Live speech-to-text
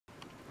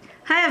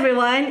Hi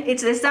everyone,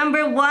 it's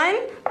December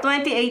 1,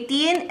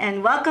 2018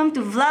 and welcome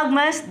to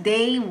Vlogmas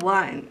Day 1.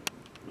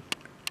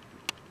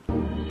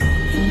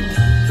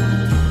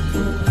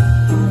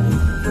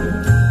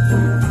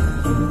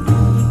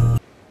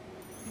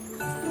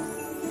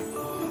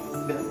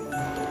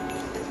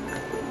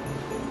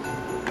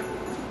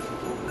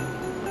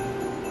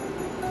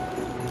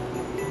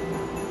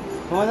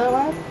 Ano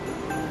naman?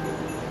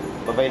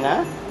 Babay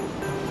na?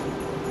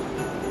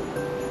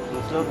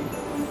 Slow.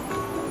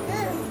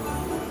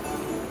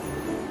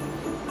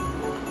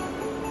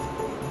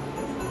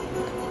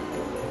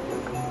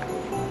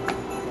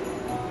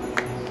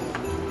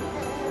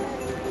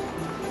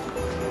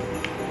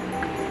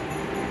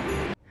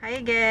 Hi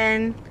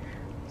again!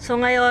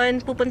 So ngayon,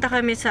 pupunta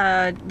kami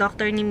sa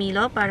doctor ni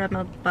Milo para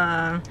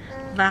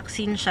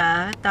magpa-vaccine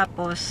siya.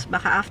 Tapos,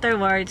 baka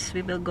afterwards,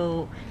 we will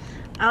go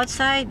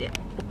outside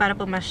para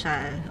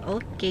pumasyal.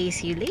 Okay,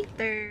 see you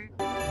later!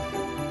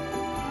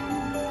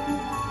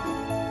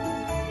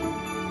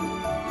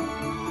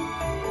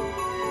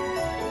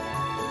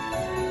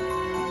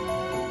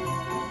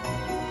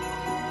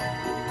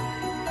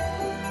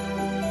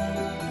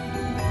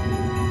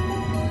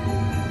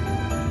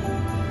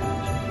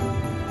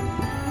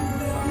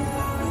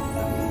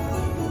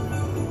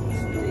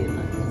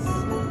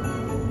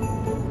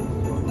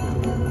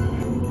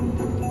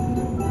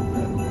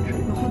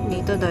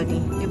 Dito, Daddy.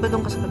 Di ba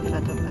doon ka sa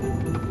kabila dapat?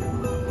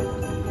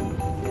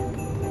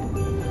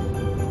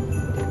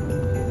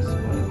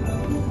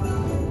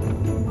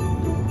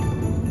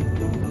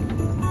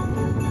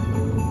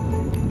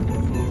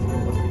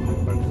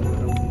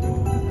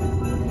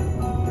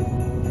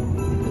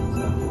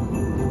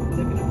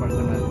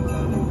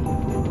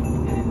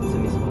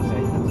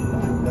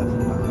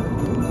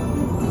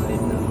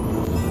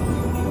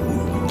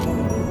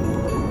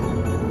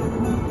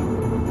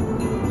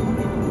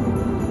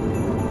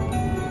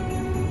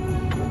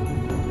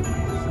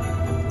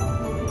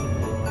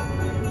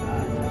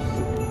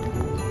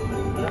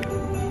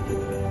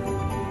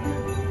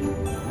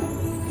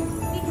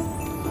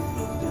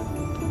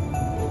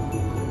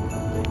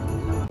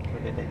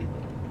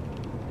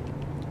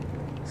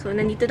 So,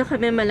 nandito na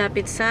kami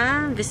malapit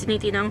sa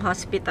vicinity ng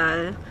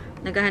hospital.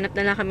 Naghahanap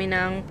na lang kami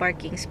ng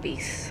parking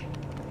space.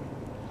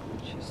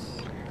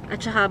 At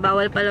saka,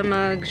 bawal pala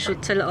mag-shoot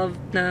sa loob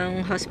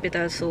ng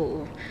hospital.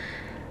 So,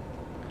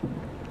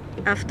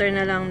 after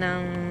na lang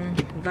ng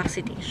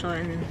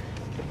vaccination,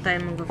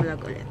 tayo mag-vlog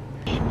ulit.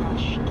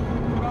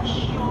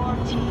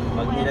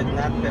 Pag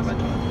nilagnat, pepa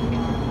naman.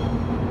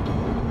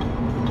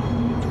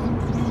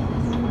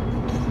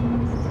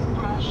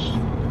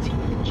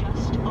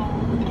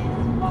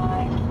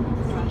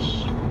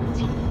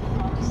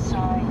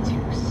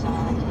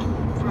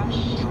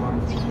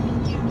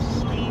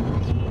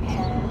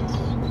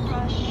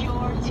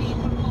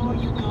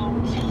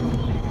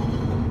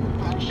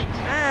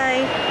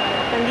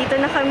 Nandito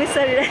na kami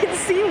sa Red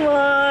Sea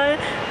Mall.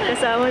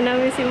 Kasama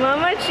namin si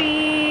Mama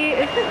Chi.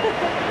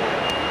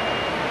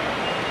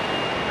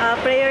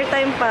 Prayer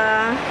time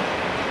pa.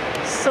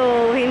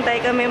 So,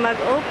 hintay kami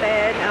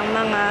mag-open ang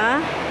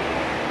mga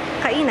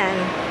kainan.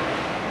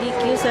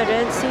 DQ sa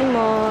Red Sea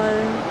Mall.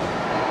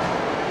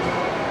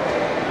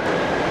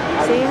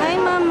 Say hi,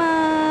 Mama.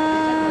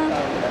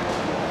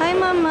 Hi,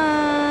 Mama.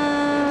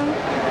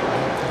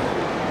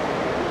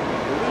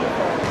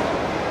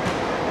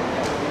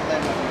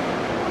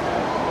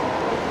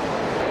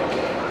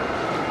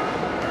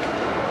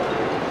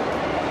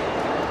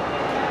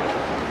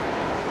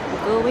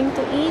 Going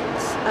to eat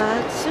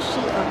at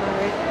Sushi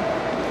Art.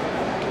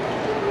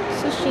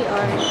 Sushi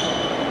Art.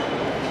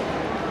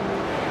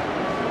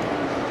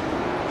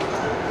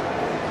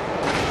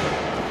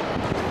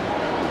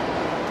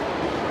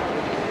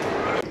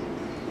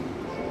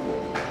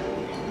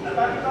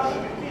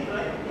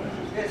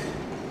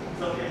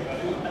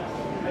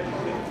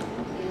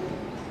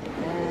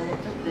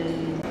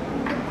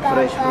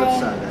 Fresh fruit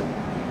salad.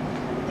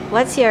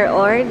 What's your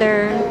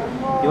order?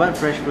 You want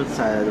fresh fruit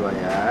salad,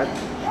 Wyatt?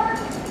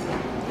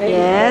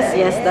 Yes,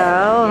 yes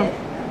daw.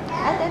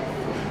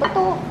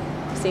 Ito.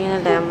 Gusto niya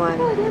ng lemon.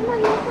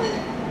 Lemon.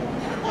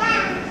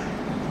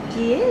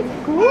 Yes,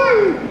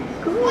 cool.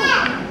 Cool.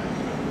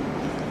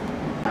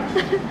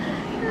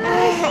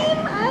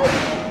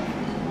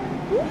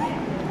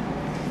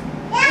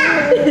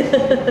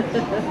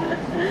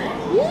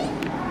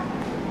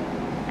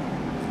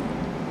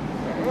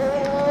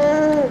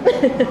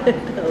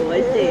 Tawa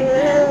siya.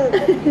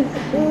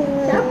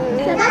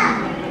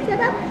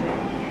 Sarap.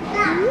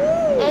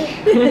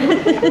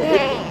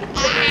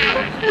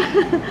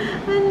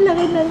 Ang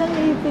laki na lang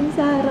ipin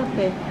sa harap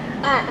eh.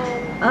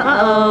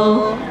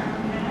 Uh-oh.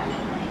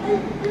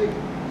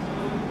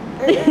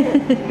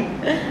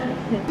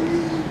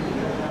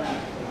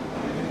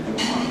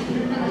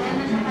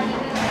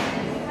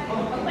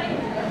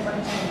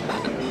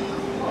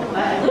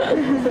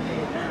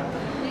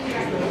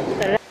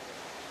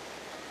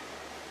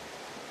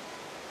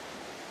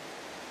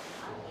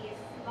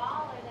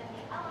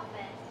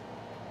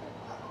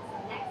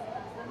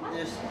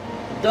 There's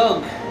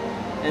dog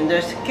and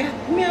there's cat,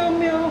 meow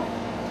meow.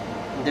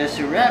 there's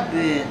a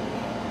rabbit.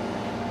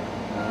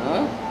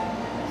 Huh?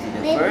 See the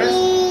Baby.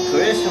 first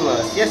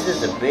Christmas. Yes,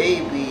 there's a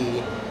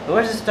baby.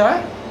 Where's the star?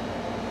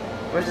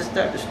 Where's the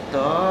star? The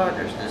star.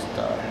 There's the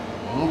star.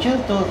 Angel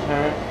told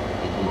her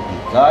it would be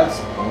God's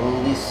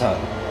only son,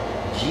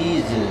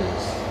 Jesus.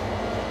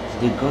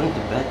 So they're going to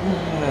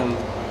Bethlehem.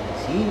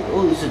 See?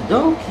 Oh, it's a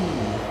donkey.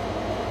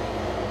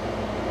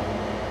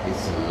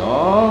 It's a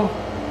long,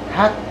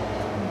 hot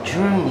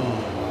journey.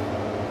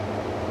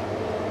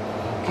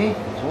 Okay,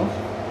 so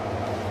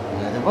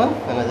another one,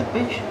 another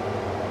page.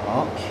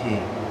 Okay,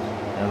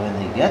 and when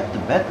they get to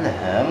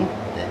Bethlehem,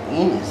 the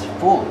inn is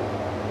full,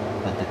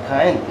 but the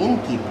kind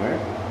innkeeper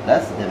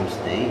lets them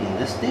stay in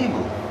the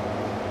stable.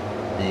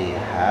 They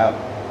have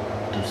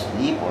to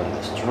sleep on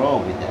the straw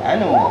with the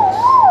animals.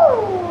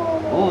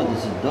 Oh,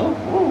 there's a dog.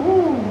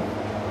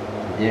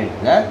 Woo-hoo. They're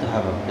glad to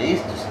have a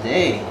place to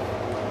stay.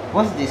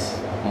 What's this,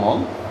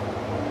 mom?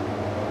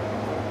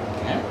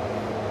 Cat?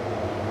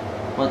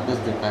 What does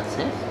the cat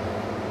say?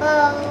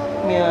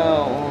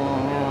 Meow, oh,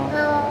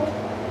 meow.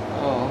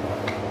 Oh.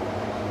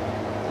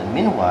 So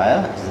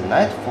meanwhile, as the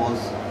night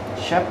falls,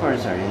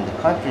 shepherds are in the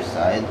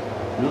countryside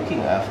looking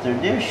after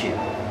their sheep.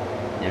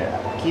 They're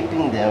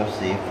keeping them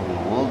safe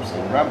from wolves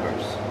and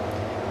robbers.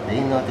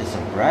 They notice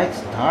a bright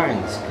star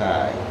in the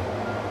sky.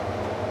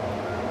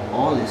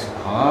 All is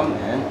calm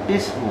and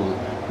peaceful.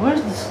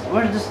 Where's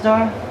the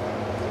star?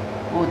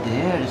 Oh,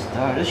 there, the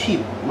star. The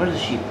sheep. Where's the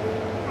sheep?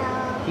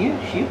 Here,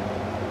 sheep.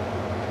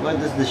 What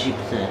does the sheep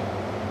say?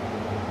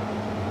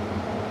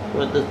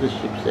 What does the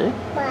sheep say?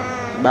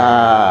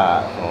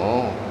 Ba.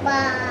 Oh. Ba.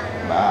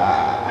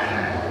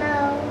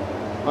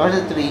 Where's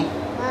the tree?